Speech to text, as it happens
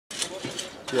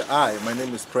Yeah, hi, my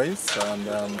name is Prince and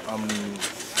I'm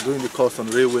doing the course on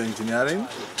Railway Engineering,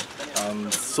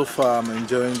 and so far I'm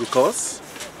enjoying the course,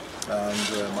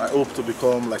 and I hope to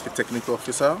become like a technical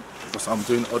officer because I'm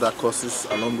doing other courses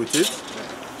along with it,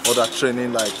 other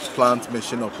training like plant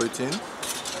machine operating,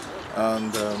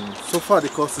 and so far the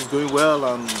course is going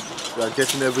well and we are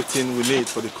getting everything we need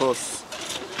for the course,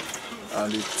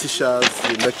 and the teachers,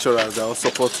 the lecturers are all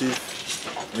supportive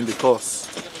in the course.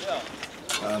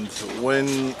 And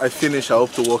when I finish, I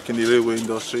hope to work in the railway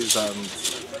industries, and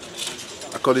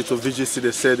according to VGC,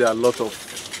 they say there are a lot of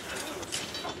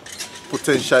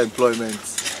potential employment,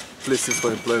 places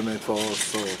for employment for us.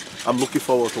 So I'm looking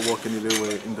forward to working in the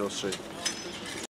railway industry.